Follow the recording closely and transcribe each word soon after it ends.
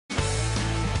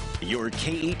Your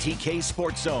KETK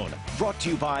Sports Zone, brought to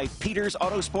you by Peters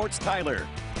Auto Sports Tyler.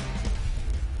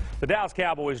 The Dallas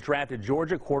Cowboys drafted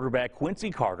Georgia quarterback Quincy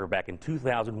Carter back in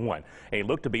 2001, and he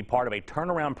looked to be part of a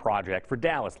turnaround project for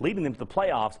Dallas, leading them to the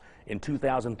playoffs in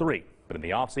 2003. But in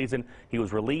the offseason, he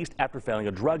was released after failing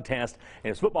a drug test, and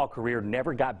his football career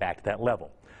never got back to that level.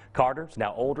 Carter is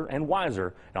now older and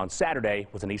wiser, and on Saturday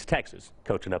was in East Texas,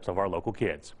 coaching up some of our local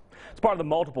kids. It's part of the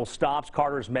multiple stops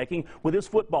Carter is making with his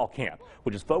football camp,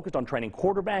 which is focused on training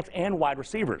quarterbacks and wide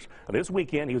receivers. Now, this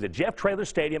weekend, he was at Jeff Traylor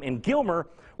Stadium in Gilmer,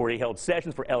 where he held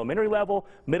sessions for elementary level,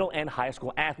 middle, and high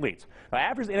school athletes. Now,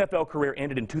 after his NFL career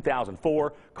ended in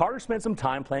 2004, Carter spent some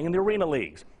time playing in the arena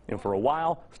leagues, and for a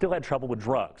while, still had trouble with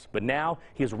drugs. But now,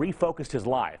 he has refocused his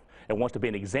life and wants to be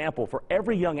an example for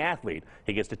every young athlete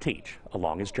he gets to teach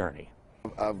along his journey.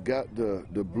 I've got the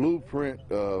blueprint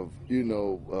of,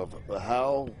 of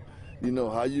how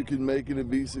you can make it and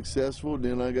be successful.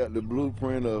 Then I got the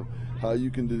blueprint of how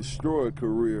you can destroy a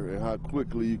career and how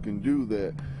quickly you can do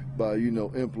that by,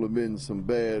 implementing some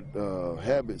bad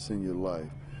habits in your life.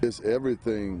 It's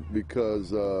everything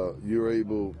because you're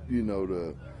able,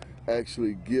 to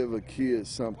actually give a kid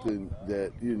something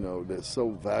that, that's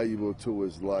so valuable to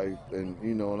his life. And,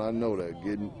 and I know that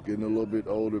getting a little bit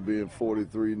older, being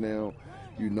 43 now,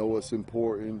 what's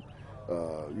important.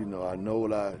 I know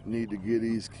what I need to get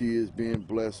these kids, being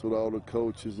blessed with all the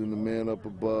coaches and the man up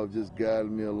above just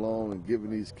guiding me along and giving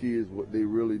these kids what they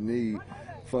really need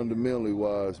fundamentally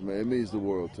wise, man. It means the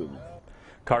world to me.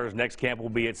 Carter's next camp will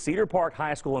be at Cedar Park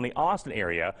High School in the Austin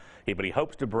area, but he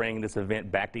hopes to bring this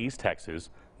event back to East Texas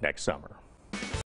next summer.